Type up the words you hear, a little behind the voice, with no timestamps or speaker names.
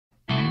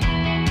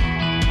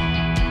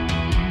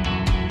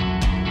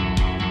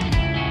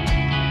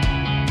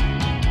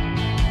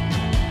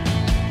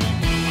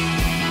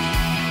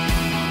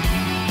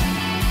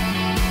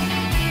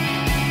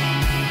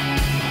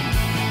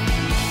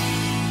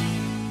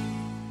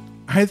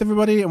Hi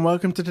everybody and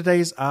welcome to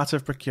today's Art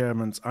of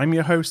Procurement. I'm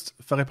your host,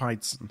 Philip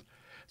Heidson.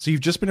 So you've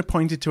just been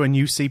appointed to a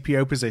new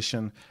CPO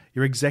position.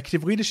 Your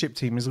executive leadership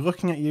team is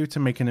looking at you to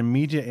make an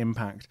immediate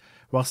impact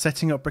while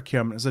setting up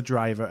procurement as a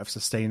driver of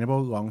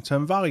sustainable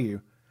long-term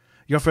value.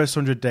 Your first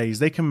 100 days,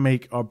 they can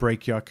make or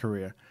break your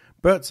career.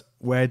 But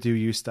where do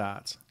you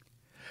start?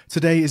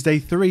 Today is day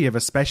 3 of a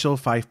special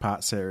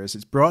 5-part series.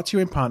 It's brought to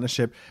you in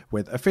partnership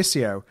with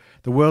Efficio,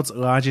 the world's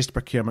largest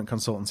procurement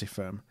consultancy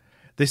firm.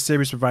 This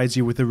series provides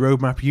you with the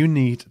roadmap you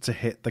need to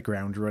hit the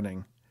ground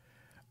running.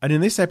 And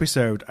in this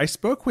episode, I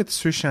spoke with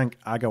Sushank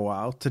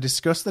Agarwal to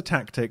discuss the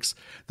tactics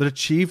that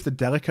achieve the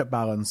delicate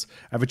balance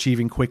of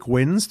achieving quick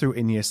wins through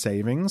in-year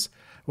savings,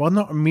 while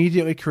not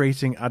immediately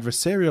creating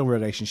adversarial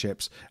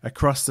relationships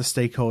across the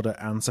stakeholder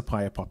and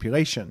supplier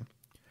population.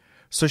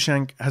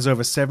 Sushank has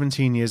over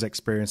 17 years'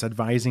 experience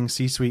advising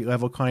C-suite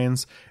level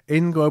clients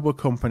in global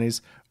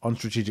companies on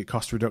strategic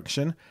cost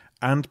reduction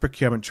and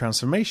procurement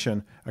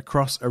transformation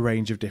across a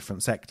range of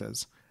different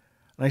sectors.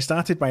 And I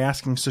started by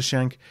asking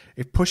Sushank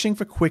if pushing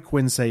for quick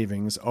win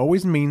savings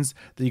always means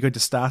that you're going to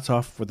start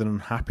off with an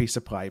unhappy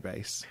supply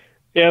base.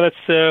 Yeah,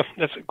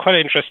 that's quite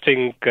an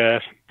interesting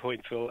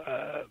point, Phil.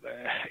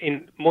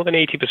 In more than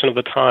 80% of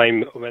the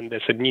time when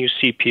there's a new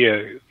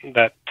CPO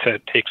that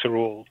takes a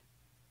role,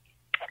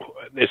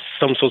 there's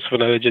some sort of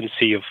an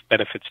urgency of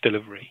benefits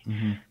delivery.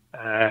 Mm-hmm.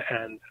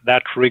 And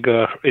that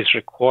rigor is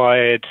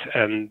required,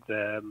 and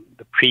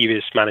the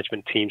previous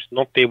management teams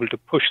not be able to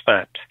push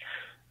that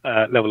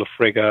level of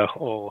rigor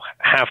or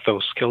have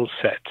those skill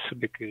sets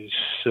because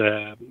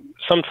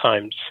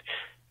sometimes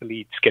the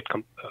leads get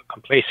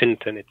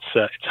complacent, and it's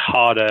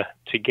harder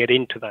to get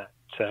into that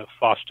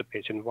faster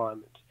paced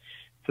environment.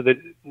 So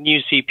the new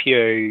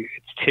CPO,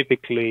 it's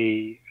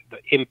typically the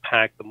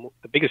impact,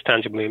 the biggest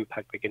tangible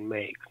impact they can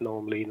make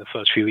normally in the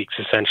first few weeks,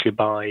 essentially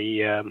by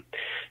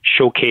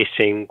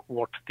showcasing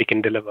what they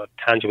can deliver,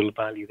 tangible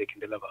value they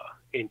can deliver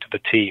into the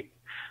team,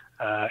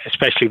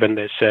 especially when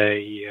there's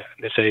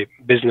a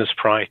business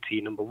priority,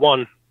 number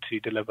one, to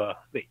deliver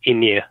the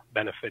in-year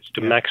benefits,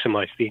 to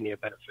maximize the in-year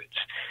benefits.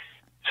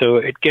 So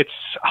it gets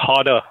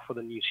harder for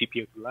the new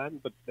CPO to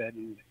land, but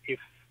then if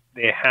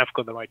they have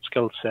got the right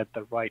skill set,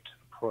 the right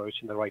approach,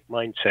 and the right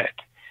mindset,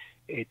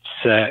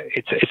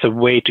 it's a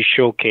way to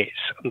showcase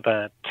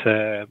that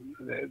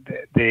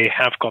they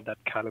have got that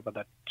caliber,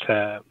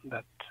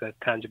 that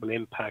tangible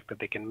impact that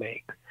they can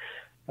make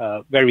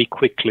very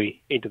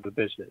quickly into the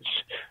business,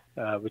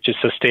 which is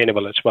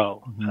sustainable as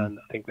well. Mm-hmm. And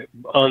I think that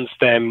earns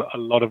them a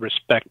lot of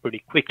respect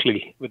pretty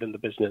quickly within the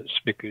business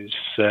because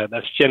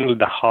that's generally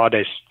the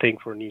hardest thing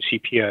for a new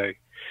CPO,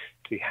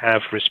 to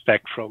have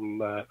respect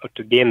from or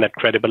to gain that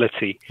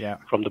credibility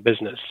from the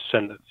business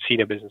and the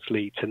senior business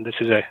leads. And this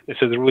is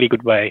a really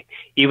good way,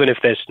 even if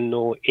there's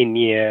no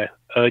in-year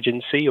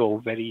urgency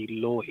or very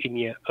low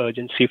in-year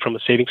urgency from a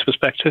savings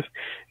perspective.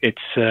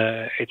 It's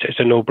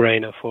a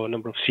no-brainer for a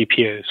number of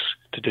CPOs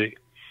to do.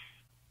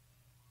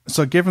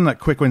 So given that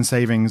quick win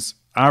savings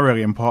are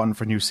really important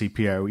for new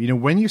CPO,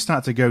 when you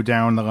start to go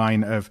down the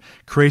line of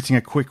creating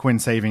a quick win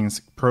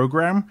savings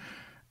program,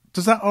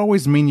 does that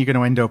always mean you're going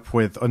to end up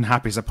with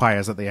unhappy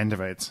suppliers at the end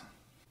of it?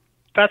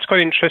 That's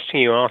quite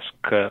interesting you ask,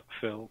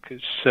 Phil,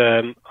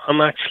 because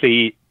I'm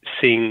actually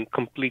seeing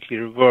completely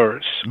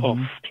reverse of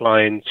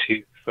clients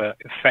who've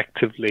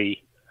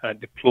effectively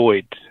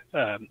deployed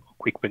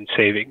quick win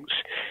savings.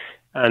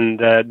 And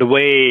the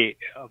way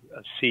I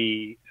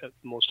see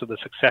most of the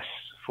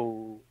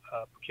successful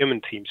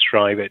procurement teams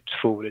drive it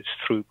forward is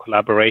through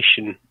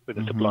collaboration with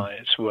the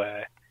suppliers,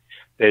 where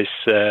there's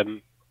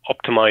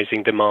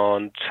optimizing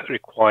demand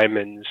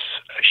requirements,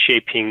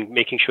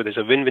 making sure there's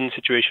a win-win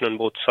situation on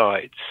both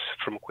sides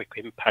from a quick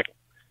impact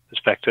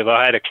perspective.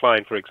 I had a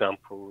client, for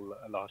example,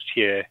 last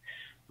year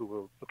who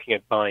were looking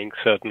at buying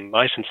certain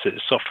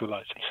licenses, software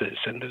licenses,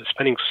 and they were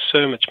spending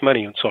so much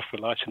money on software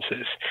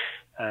licenses.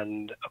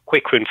 And a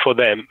quick win for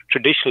them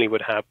traditionally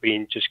would have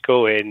been just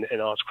go in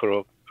and ask for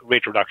a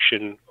rate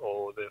reduction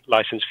or the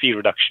license fee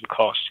reduction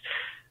cost.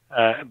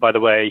 By the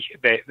way,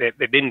 they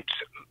didn't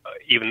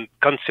even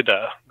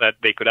consider that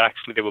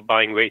they were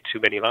buying way too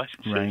many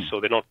licenses, so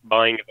they're not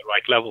buying at the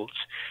right levels.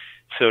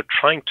 So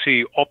trying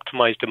to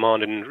optimize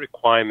demand and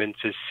requirements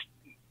is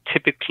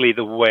typically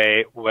the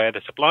way where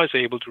the suppliers are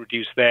able to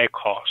reduce their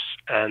costs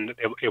and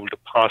they're able to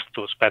pass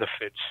those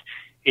benefits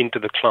into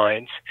the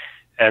clients.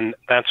 And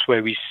that's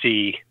where we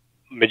see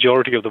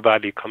majority of the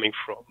value coming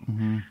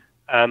from.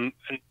 And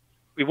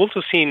we've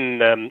also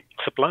seen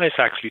suppliers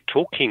actually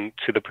talking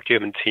to the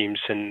procurement teams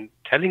and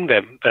telling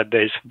them that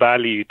there's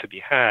value to be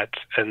had.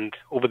 And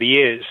over the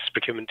years,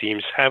 procurement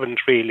teams haven't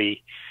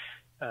really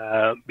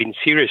been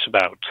serious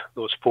about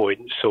those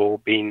points or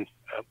been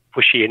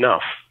pushy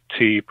enough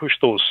to push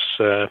those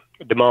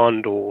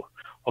demand or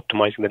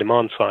optimizing the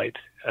demand side,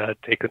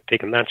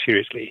 taken that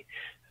seriously.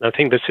 And I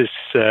think this is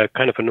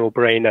kind of a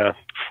no-brainer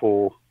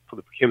for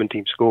the procurement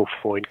teams to go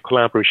for in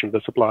collaboration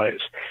with the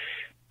suppliers.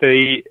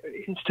 The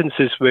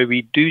instances where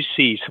we do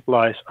see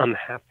suppliers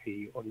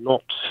unhappy or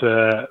not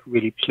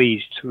really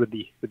pleased with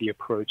the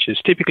approach is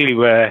typically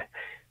where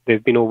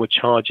they've been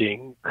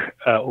overcharging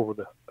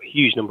over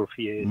huge number of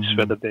years,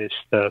 whether there's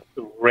the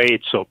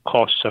rates or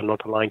costs are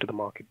not aligned to the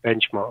market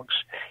benchmarks.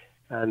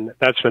 And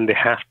that's when they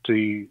have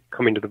to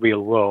come into the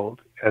real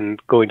world and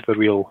go into the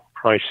real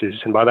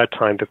prices. And by that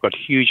time, they've got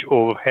huge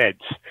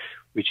overheads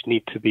which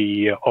need to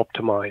be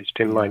optimized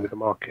in line with the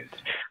market.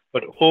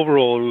 But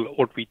overall,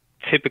 what we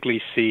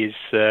typically see is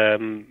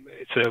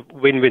it's a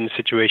win-win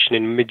situation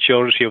in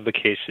majority of the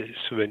cases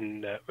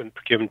when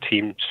procurement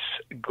teams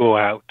go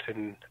out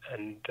and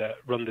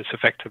run this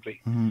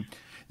effectively.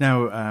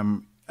 Now,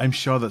 I'm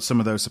sure that some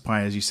of those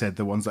suppliers, you said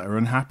the ones that are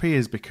unhappy,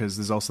 is because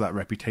there's also that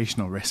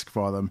reputational risk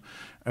for them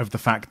of the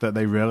fact that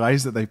they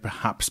realize that they've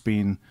perhaps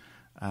been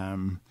a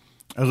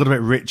little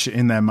bit rich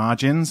in their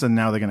margins and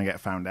now they're going to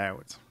get found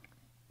out.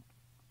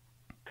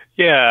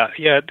 Yeah,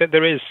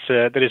 there is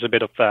a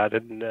bit of that,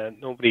 and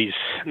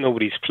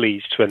nobody's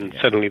pleased when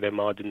suddenly their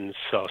margins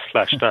are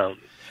slashed down,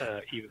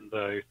 even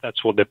though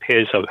that's what their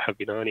peers have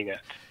been earning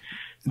at.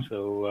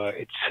 So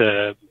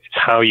it's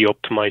how you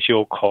optimize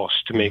your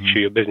costs to make sure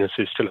your business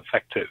is still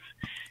effective.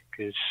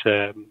 Because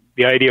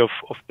the idea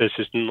of this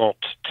is not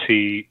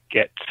to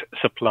get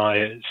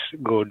suppliers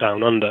go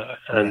down under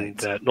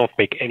and not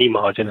make any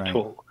margin at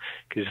all,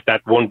 because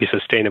that won't be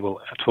sustainable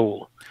at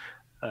all.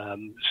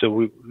 So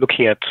we're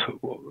looking at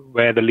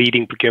where the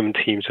leading procurement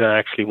teams are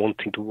actually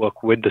wanting to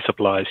work with the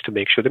suppliers to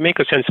make sure they make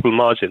a sensible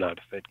margin out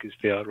of it, because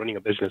they are running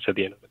a business at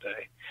the end of the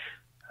day.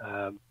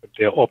 But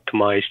they're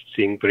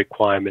optimizing the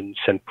requirements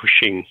and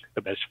pushing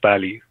the best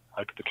value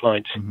out to the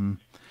clients.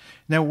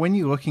 Now, when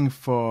you're looking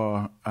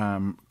for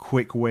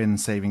quick win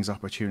savings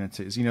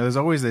opportunities, there's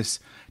always this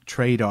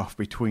trade-off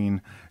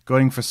between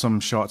going for some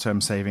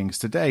short-term savings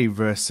today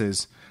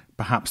versus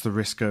perhaps the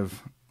risk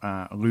of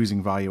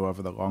losing value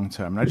over the long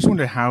term. And I just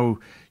wonder how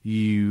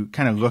you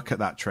kind of look at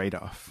that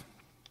trade-off.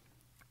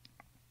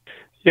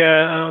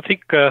 Yeah, I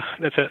think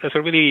that's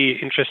a really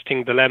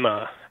interesting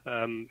dilemma.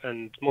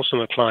 And most of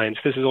my clients,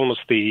 this is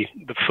almost the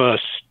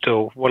first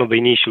or one of the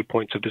initial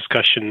points of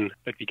discussion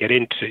that we get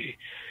into.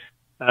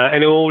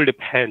 And it all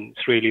depends,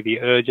 really, the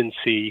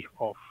urgency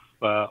of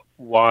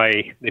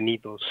why they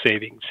need those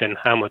savings and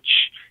how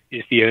much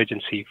is the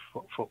urgency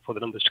for the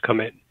numbers to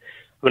come in.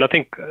 I mean, I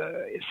think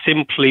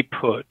simply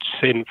put,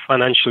 in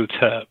financial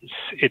terms,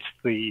 it's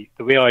the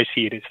way I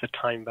see it is the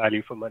time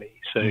value for money.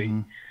 So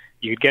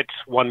you could get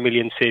 1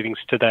 million savings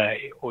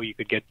today, or you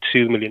could get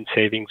 2 million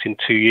savings in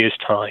 2 years'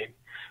 time.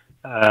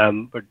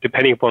 But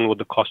depending upon what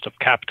the cost of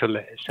capital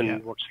is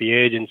and what's the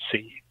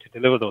urgency to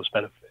deliver those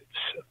benefits,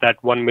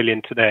 that 1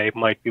 million today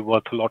might be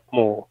worth a lot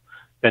more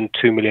than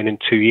 2 million in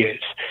 2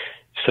 years.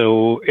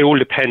 So it all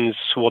depends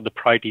what the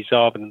priorities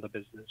are within the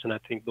business, and I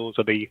think those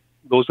are the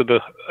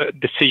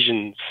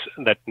decisions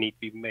that need to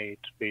be made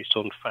based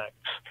on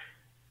facts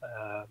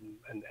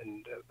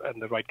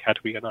and the right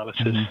category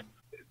analysis.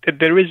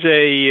 There is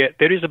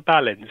a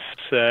balance,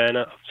 and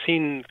I've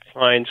seen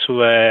clients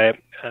where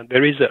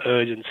there is an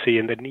urgency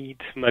and they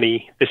need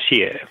money this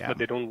year, but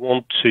they don't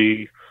want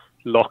to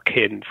lock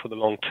in for the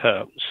long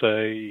term. So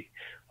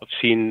I've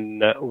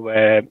seen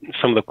where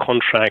some of the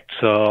contracts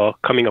are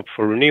coming up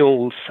for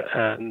renewals,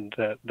 and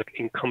the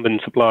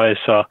incumbent suppliers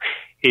are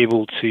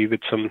able to,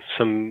 with some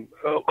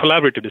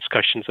collaborative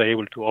discussions, are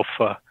able to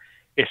offer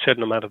a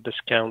certain amount of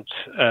discount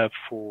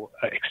for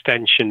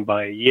extension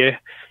by a year.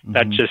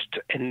 That just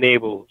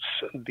enables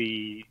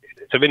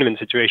it's a win-win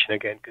situation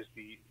again, because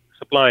the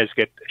suppliers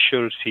get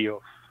surety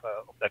of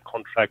that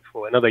contract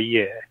for another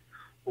year,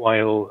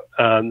 while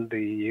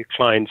the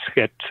clients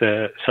get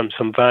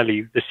some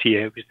value this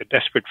year, which they're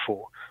desperate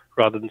for,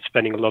 rather than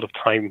spending a lot of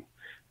time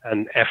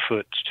and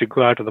effort to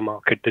go out of the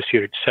market this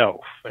year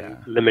itself and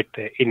limit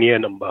their in-year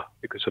number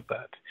because of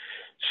that.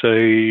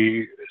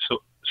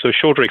 So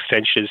shorter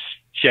extensions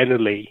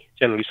generally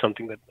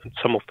something that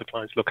some of the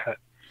clients look at.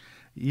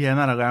 Yeah, and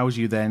that allows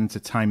you then to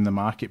time the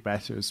market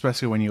better,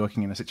 especially when you're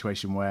looking in a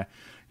situation where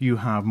you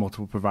have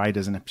multiple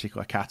providers in a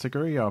particular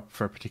category or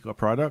for a particular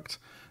product.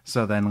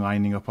 So then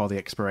lining up all the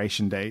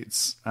expiration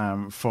dates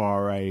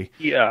for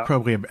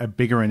probably a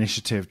bigger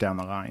initiative down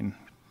the line,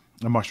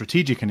 a more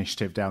strategic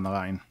initiative down the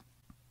line.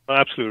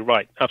 Absolutely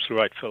right,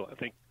 Phil. I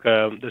think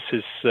there's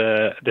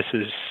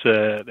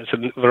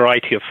a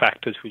variety of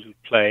factors which will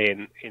play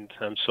in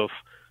terms of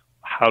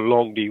how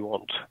long do you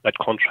want that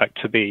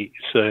contract to be.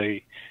 So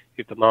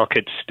if the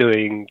market's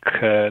doing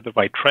the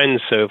right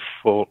trends, so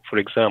for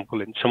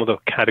example, in some of the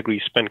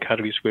categories, spend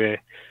categories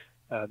where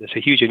there's a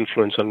huge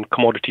influence on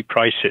commodity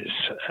prices,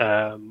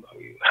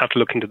 you have to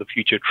look into the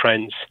future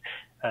trends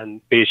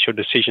and base your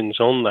decisions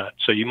on that.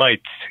 So you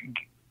might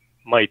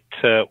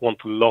want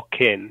to lock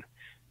in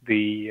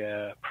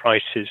the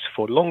prices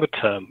for longer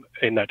term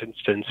in that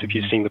instance, if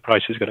you're seeing the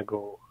price is going to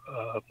go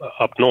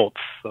up north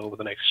over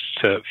the next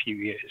few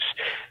years.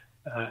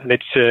 And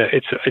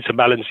it's a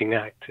balancing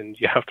act, and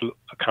you have to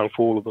account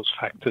for all of those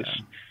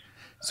factors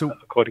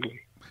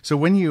accordingly. So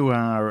when you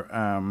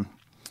are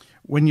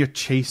when you're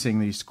chasing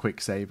these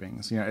quick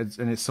savings,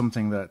 it's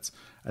something that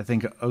I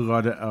think a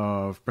lot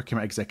of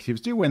procurement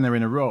executives do when they're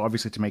in a role,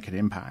 obviously to make an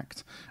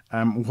impact.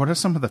 What are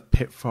some of the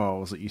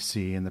pitfalls that you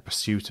see in the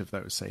pursuit of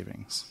those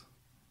savings?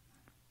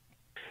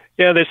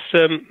 Yeah,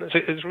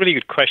 it's a really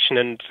good question,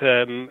 and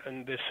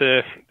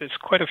there's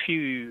quite a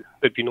few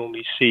that we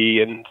normally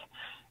see, and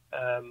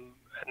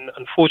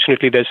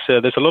unfortunately, there's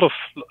a lot of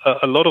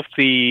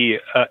the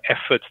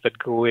efforts that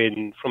go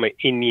in from an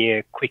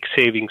in-year quick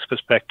savings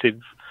perspective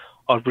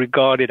are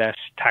regarded as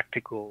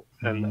tactical,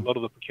 and a lot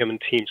of the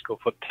procurement teams go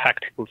for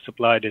tactical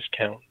supplier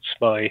discounts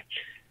by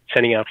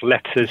sending out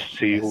letters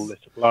to all the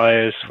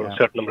suppliers for a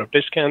certain number of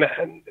discount,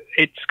 and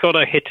it's got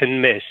a hit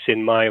and miss,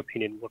 in my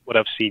opinion. What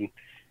I've seen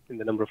in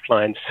the number of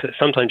clients,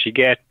 sometimes you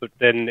get, but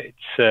then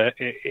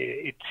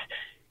it's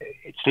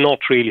not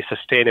really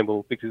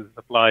sustainable because the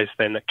suppliers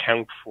then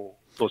account for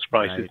those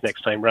prices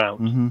next time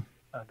round,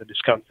 the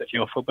discounts that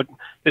you offer. But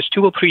there's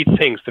two or three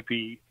things that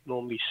we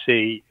normally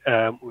see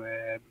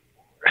where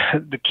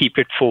the key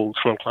pitfalls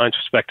from a client's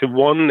perspective.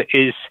 One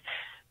is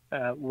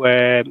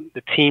where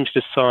the teams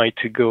decide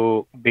to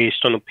go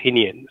based on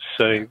opinions.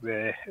 So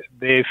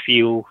they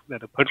feel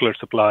that a particular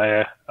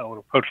supplier or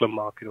a particular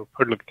market or a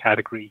particular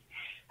category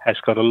has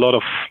got a lot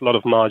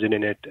of margin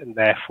in it, and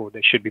therefore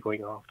they should be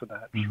going after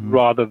that,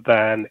 rather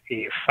than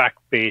a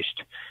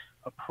fact-based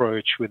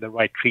approach with the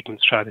right treatment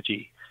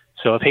strategy.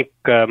 So I think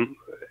there's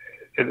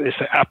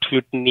an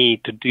absolute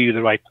need to do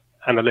the right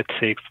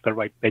analytics, the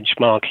right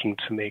benchmarking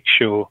to make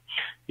sure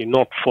you're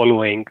not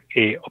following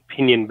a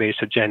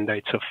opinion-based agenda.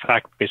 It's a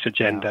fact-based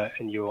agenda,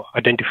 and you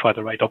identify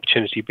the right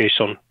opportunity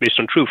based on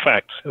true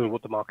facts and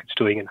what the market's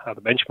doing and how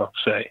the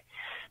benchmarks say.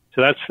 So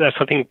that's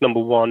I think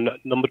number one.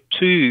 Number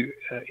two,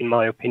 in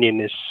my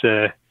opinion, is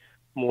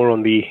more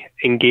on the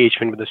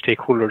engagement with the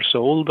stakeholders. So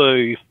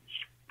although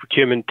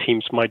procurement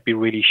teams might be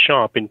really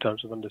sharp in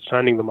terms of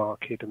understanding the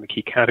market and the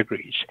key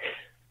categories,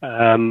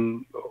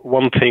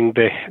 one thing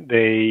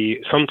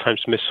they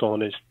sometimes miss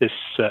on is this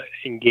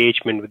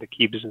engagement with the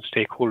key business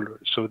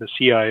stakeholders. So the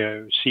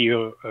CIO,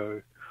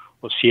 COO,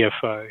 or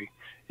CFO,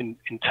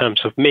 in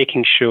terms of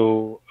making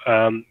sure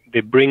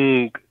they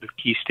bring the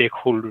key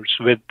stakeholders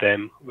with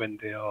them when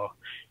they are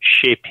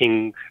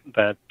shaping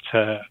that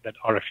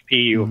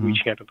RFP or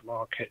reaching out to the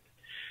market,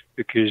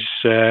 because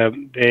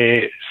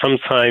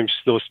sometimes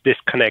those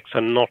disconnects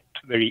are not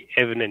very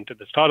evident at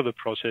the start of the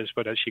process,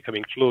 but as you're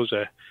coming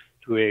closer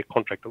to a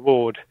contract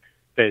award,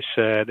 there's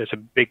a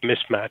big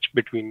mismatch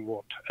between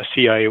what a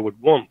CIO would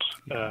want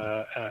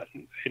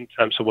in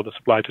terms of what the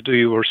supplier to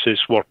do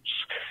versus what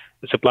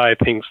the supplier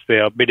thinks they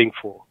are bidding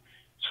for.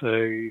 So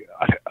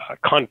I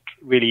can't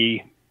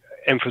really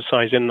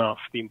emphasize enough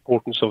the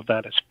importance of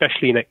that,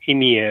 especially in an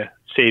in-year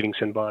savings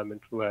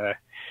environment where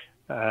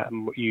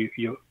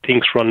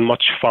things run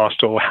much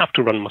faster or have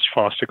to run much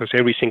faster because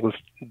every single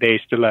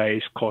day's delay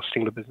is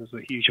costing the business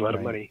a huge amount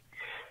of money.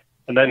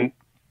 And then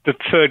the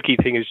third key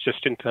thing is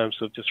just in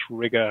terms of just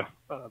rigor,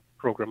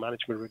 program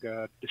management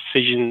rigor,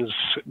 decisions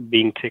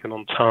being taken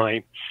on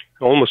time.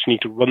 You almost need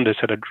to run this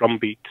at a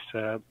drumbeat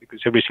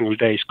because every single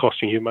day is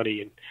costing you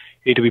money, and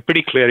you need to be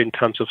pretty clear in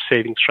terms of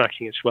savings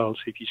tracking as well.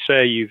 So if you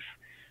say you've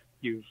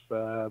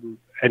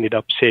ended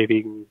up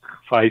saving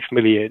 5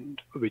 million,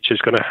 which is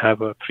going to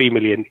have a 3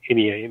 million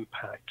in-year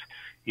impact,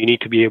 you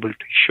need to be able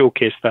to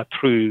showcase that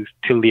through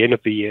till the end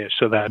of the year,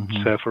 so that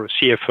for a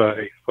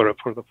CFO,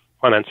 for the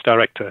finance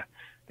director,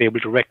 they're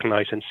able to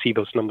recognize and see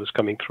those numbers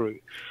coming through.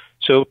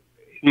 So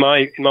in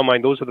my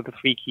mind, those are the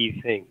three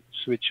key things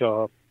which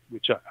are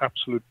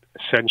absolute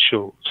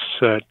essentials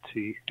to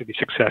be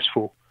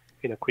successful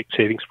in a quick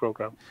savings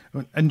program.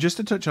 And just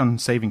to touch on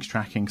savings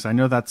tracking, because I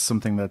know that's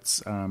something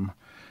that's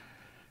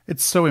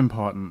it's so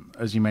important,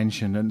 as you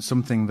mentioned, and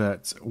something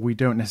that we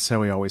don't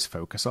necessarily always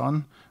focus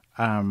on.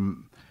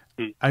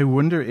 I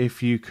wonder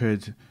if you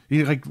could,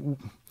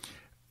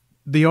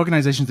 the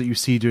organizations that you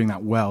see doing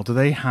that well, do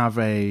they have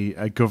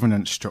a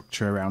governance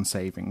structure around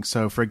savings?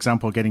 So, for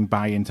example, getting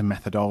buy-in to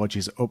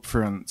methodologies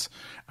upfront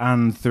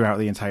and throughout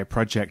the entire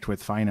project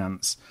with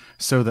finance,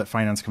 so that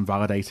finance can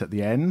validate at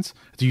the end.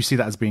 Do you see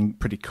that as being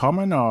pretty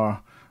common,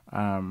 or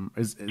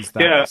is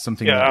that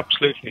something? Yeah,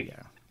 absolutely.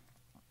 Yeah.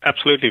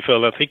 Absolutely,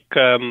 Phil. I think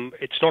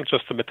it's not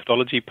just the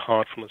methodology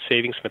part from a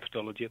savings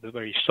methodology at the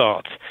very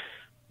start.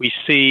 We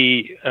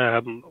see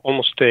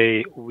almost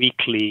a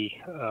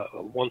weekly,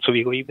 once a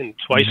week or even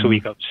twice a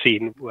week I've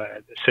seen,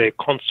 where there's a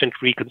constant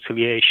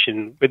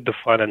reconciliation with the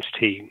finance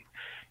team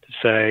to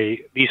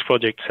say these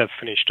projects have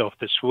finished off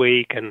this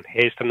week and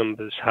here's the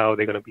numbers, how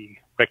they're going to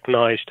be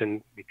recognized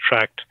and be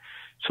tracked,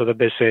 so that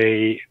there's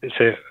a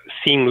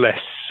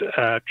seamless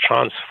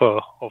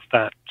transfer of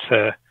that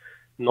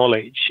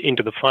knowledge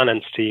into the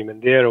finance team,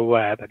 and they're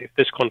aware that if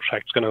this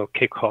contract's going to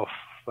kick off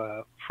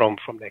from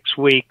next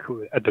week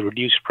at the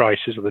reduced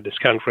prices or the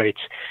discount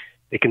rates,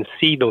 they can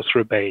see those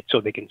rebates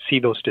or they can see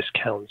those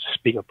discounts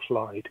being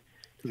applied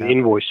to the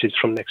invoices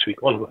from next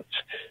week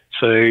onwards.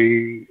 So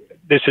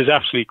this is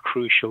absolutely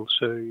crucial.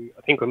 So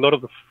I think a lot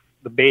of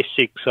the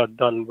basics are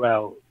done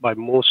well by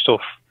most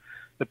of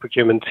the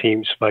procurement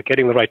teams by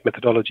getting the right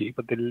methodology,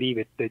 but they leave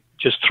it, they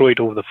just throw it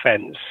over the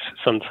fence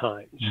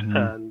sometimes,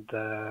 and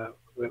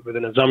with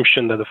an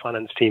assumption that the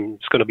finance team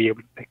is going to be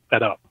able to pick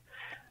that up.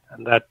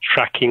 And that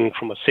tracking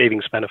from a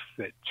savings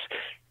benefit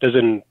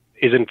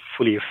isn't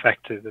fully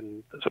effective,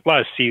 and the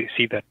suppliers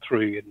see that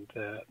through, and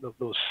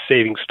those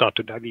savings start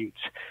to dilute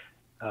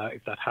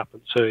if that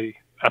happens. So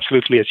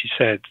absolutely, as you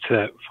said,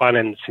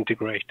 finance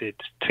integrated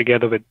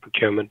together with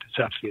procurement is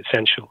absolutely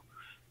essential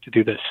to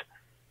do this.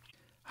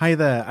 Hi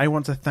there, I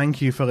want to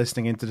thank you for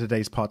listening into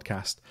today's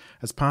podcast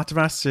as part of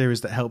our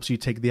series that helps you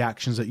take the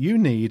actions that you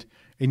need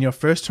in your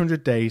first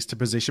 100 days to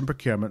position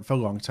procurement for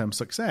long-term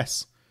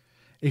success.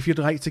 If you'd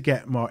like to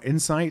get more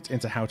insight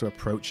into how to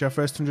approach your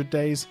first 100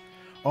 days,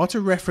 or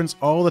to reference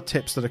all the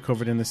tips that are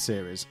covered in this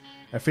series,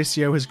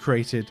 Efficio has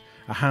created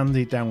a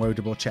handy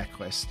downloadable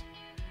checklist.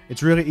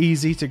 It's really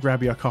easy to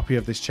grab your copy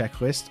of this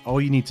checklist. All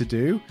you need to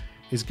do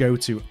is go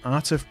to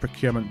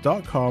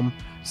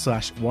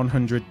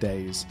artofprocurement.com/100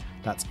 days.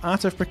 That's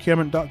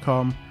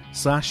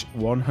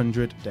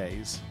artofprocurement.com/100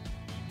 days.